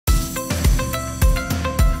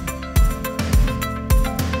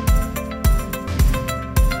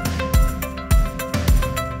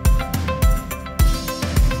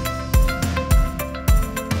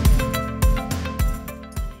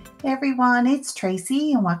everyone, it's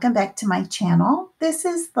Tracy and welcome back to my channel. This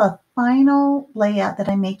is the final layout that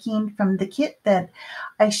I'm making from the kit that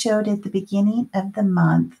I showed at the beginning of the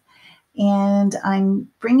month. And I'm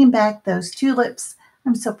bringing back those tulips.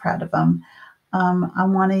 I'm so proud of them. I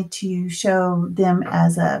wanted to show them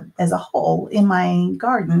as a whole in my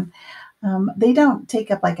garden. They don't take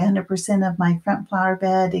up like 100% of my front flower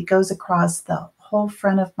bed. It goes across the whole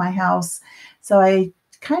front of my house. So I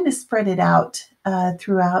kind of spread it out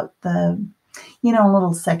throughout the,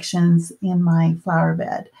 little sections in my flower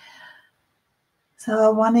bed. So I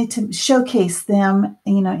wanted to showcase them,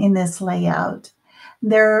 in this layout.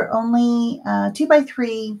 They're only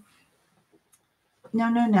 2x3.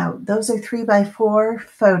 No. Those are 3x4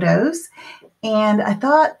 photos. And I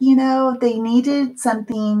thought, they needed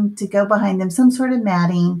something to go behind them, some sort of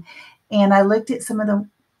matting. And I looked at some of the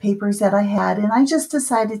papers that I had, and I just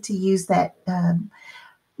decided to use that,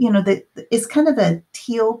 it's kind of a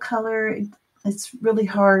teal color. It's really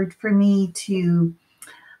hard for me to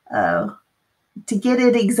get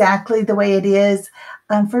it exactly the way it is.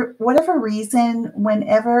 For whatever reason,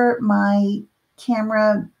 whenever my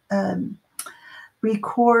camera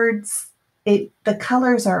records it, the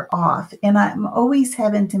colors are off, and I'm always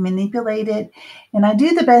having to manipulate it, and I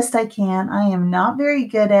do the best I can. I am not very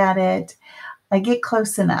good at it. I get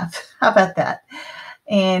close enough. How about that?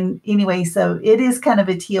 And anyway, so it is kind of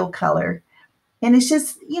a teal color, and it's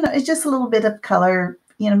just, it's just a little bit of color,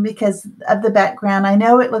 because of the background. I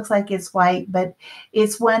know it looks like it's white, but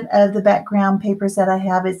it's one of the background papers that I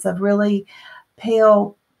have. It's a really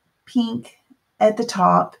pale pink at the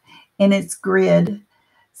top, and it's grid.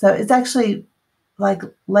 So it's actually like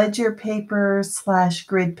ledger paper /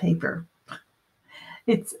 grid paper.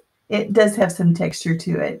 It does have some texture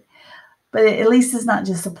to it, but at least it's not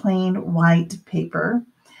just a plain white paper.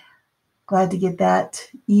 Glad to get that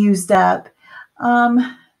used up.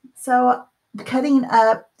 So cutting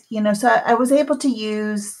up, so I was able to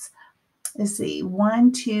use, let's see,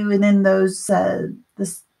 1, 2, and then those,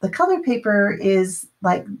 the color paper is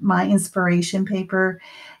like my inspiration paper.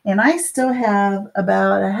 And I still have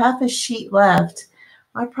about a half a sheet left.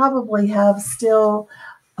 I probably have still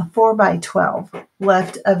a 4x12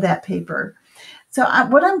 left of that paper. So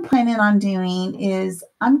what I'm planning on doing is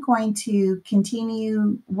I'm going to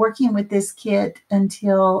continue working with this kit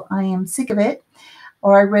until I am sick of it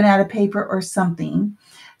or I run out of paper or something.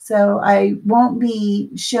 So I won't be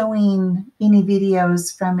showing any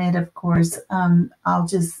videos from it, of course. I'll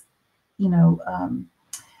just,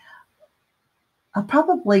 I'll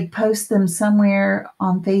probably post them somewhere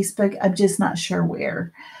on Facebook. I'm just not sure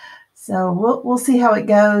where. So we'll see how it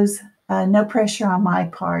goes. No pressure on my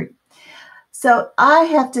part. So I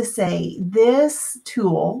have to say this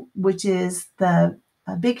tool, which is the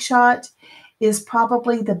Big Shot, is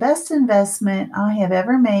probably the best investment I have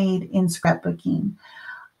ever made in scrapbooking.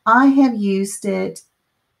 I have used it,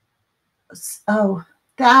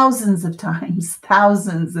 thousands of times,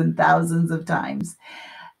 thousands and thousands of times.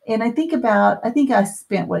 And I think I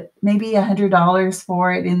spent maybe $100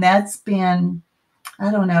 for it. And that's been, I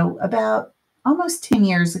don't know, about almost 10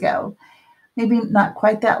 years ago. Maybe not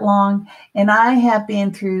quite that long. And I have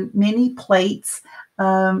been through many plates.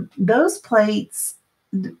 Those plates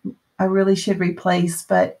I really should replace,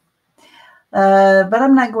 but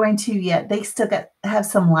I'm not going to yet. They still have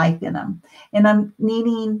some life in them. And I'm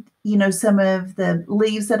needing, some of the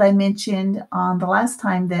leaves that I mentioned on the last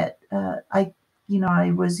time that I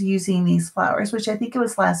was using these flowers, which I think it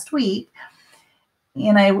was last week.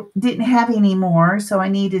 And I didn't have any more, so I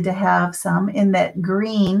needed to have some. And that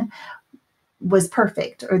green was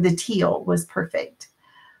perfect, or the teal was perfect.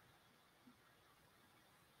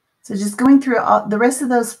 So just going through all the rest of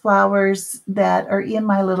those flowers that are in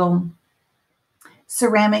my little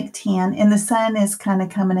ceramic tin, and the sun is kind of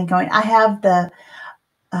coming and going. I have the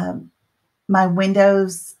my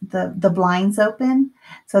windows, the blinds open,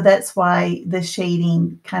 so that's why the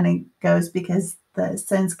shading kind of goes, because the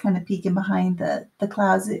sun's kind of peeking behind the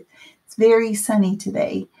clouds. It's very sunny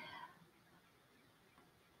today.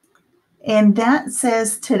 And that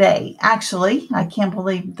says today. Actually, I can't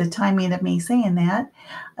believe the timing of me saying that.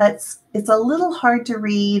 It's a little hard to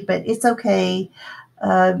read, but it's okay.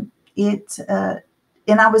 And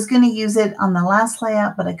I was going to use it on the last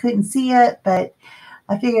layout, but I couldn't see it. But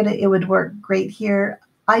I figured it would work great here.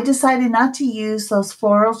 I decided not to use those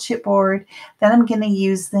floral chipboard. Then I'm going to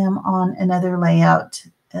use them on another layout.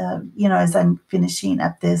 As I'm finishing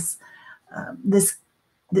up this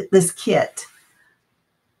kit.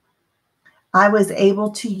 I was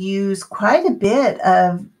able to use quite a bit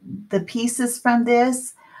of the pieces from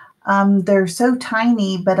this. They're so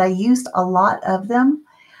tiny, but I used a lot of them.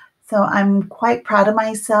 So I'm quite proud of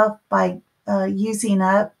myself by using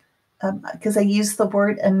up, because I used the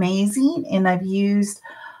word amazing, and I've used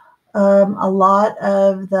a lot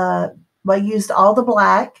of I used all the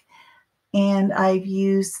black, and I've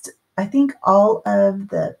used, I think, all of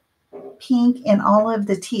the pink and all of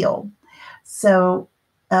the teal. So,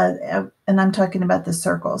 and I'm talking about the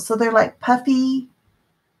circles. So they're like puffy.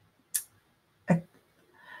 I'm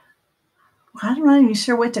not even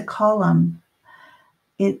sure what to call them.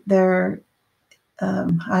 They're,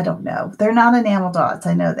 I don't know. They're not enamel dots.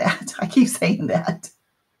 I know that. I keep saying that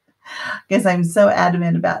because I'm so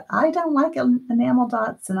adamant about I don't like enamel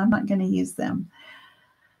dots and I'm not going to use them.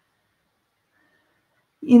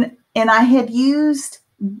 And I had used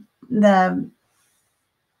the,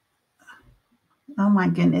 oh my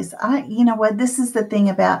goodness. You know what? This is the thing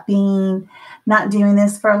about not doing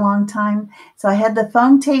this for a long time. So I had the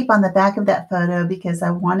foam tape on the back of that photo because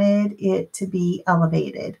I wanted it to be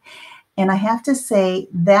elevated. And I have to say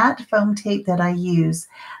that foam tape that I use,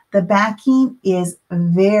 the backing is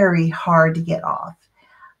very hard to get off.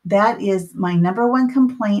 That is my number one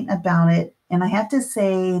complaint about it. And I have to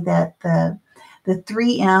say that the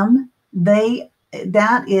 3M,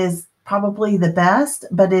 that is probably the best,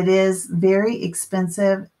 but it is very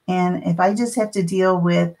expensive. And if I just have to deal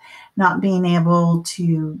with not being able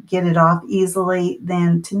to get it off easily,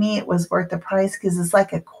 then to me it was worth the price because it's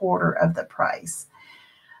like a quarter of the price.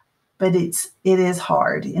 But it is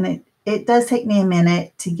hard, and it does take me a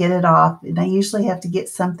minute to get it off, and I usually have to get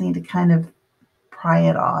something to kind of pry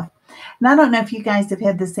it off. And I don't know if you guys have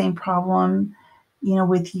had the same problem,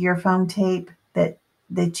 with your foam tape that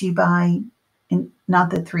you buy, and not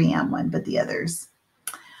the 3M one, but the others.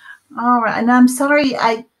 All right, and I'm sorry,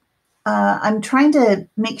 I'm trying to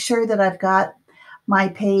make sure that I've got my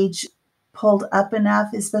page pulled up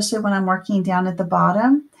enough, especially when I'm working down at the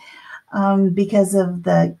bottom. Because of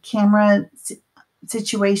the camera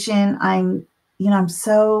situation, I'm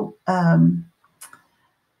so, I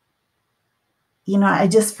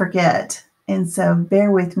just forget. And so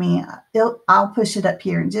bear with me. I'll push it up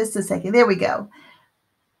here in just a second. There we go.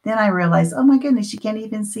 Then I realize, oh my goodness, you can't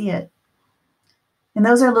even see it. And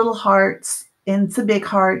those are little hearts and some big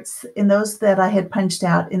hearts, and those that I had punched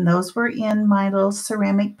out, and those were in my little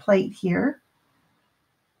ceramic plate here.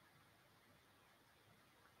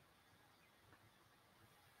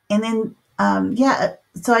 And then,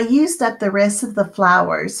 so I used up the rest of the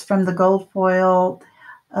flowers from the gold foil,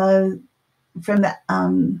 from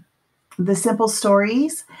the Simple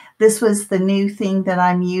Stories. This was the new thing that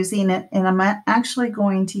I'm using, and I'm actually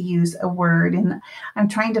going to use a word, and I'm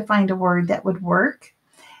trying to find a word that would work.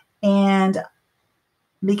 And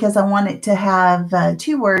because I want it to have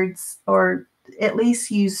 2 words, or at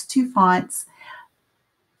least use 2 fonts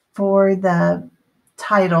for the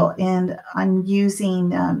title, and I'm using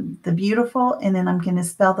the Beautiful, and then I'm going to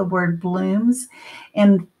spell the word blooms.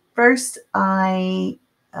 And first I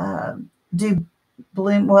do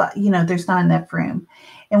bloom. Well, there's not enough room.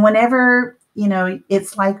 And whenever,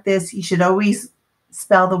 it's like this, you should always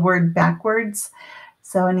spell the word backwards.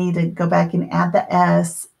 So I need to go back and add the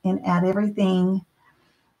S and add everything.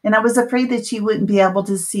 And I was afraid that you wouldn't be able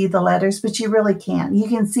to see the letters, but you really can. You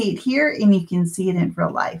can see it here and you can see it in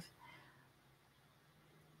real life.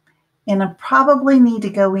 And I probably need to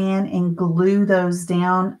go in and glue those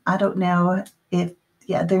down. I don't know if,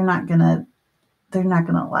 they're not gonna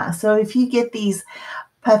last. So if you get these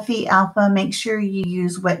puffy alpha, make sure you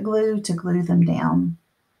use wet glue to glue them down.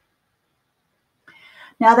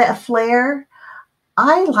 Now that flare,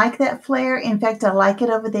 I like that flare. In fact, I like it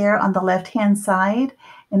over there on the left-hand side.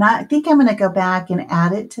 And I think I'm gonna go back and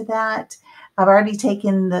add it to that. I've already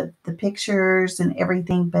taken the pictures and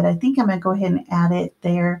everything, but I think I'm gonna go ahead and add it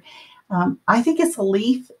there. I think it's a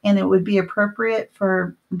leaf, and it would be appropriate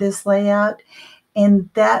for this layout. And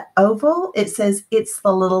that oval, it says it's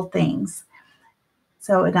the little things.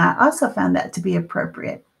 So, and I also found that to be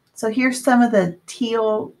appropriate. So here's some of the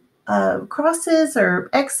teal crosses or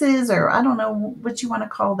X's, or I don't know what you want to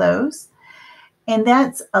call those. And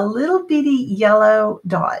that's a little bitty yellow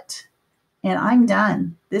dot. And I'm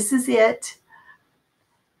done. This is it.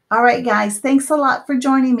 All right, guys, thanks a lot for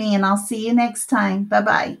joining me, and I'll see you next time.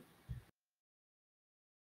 Bye-bye.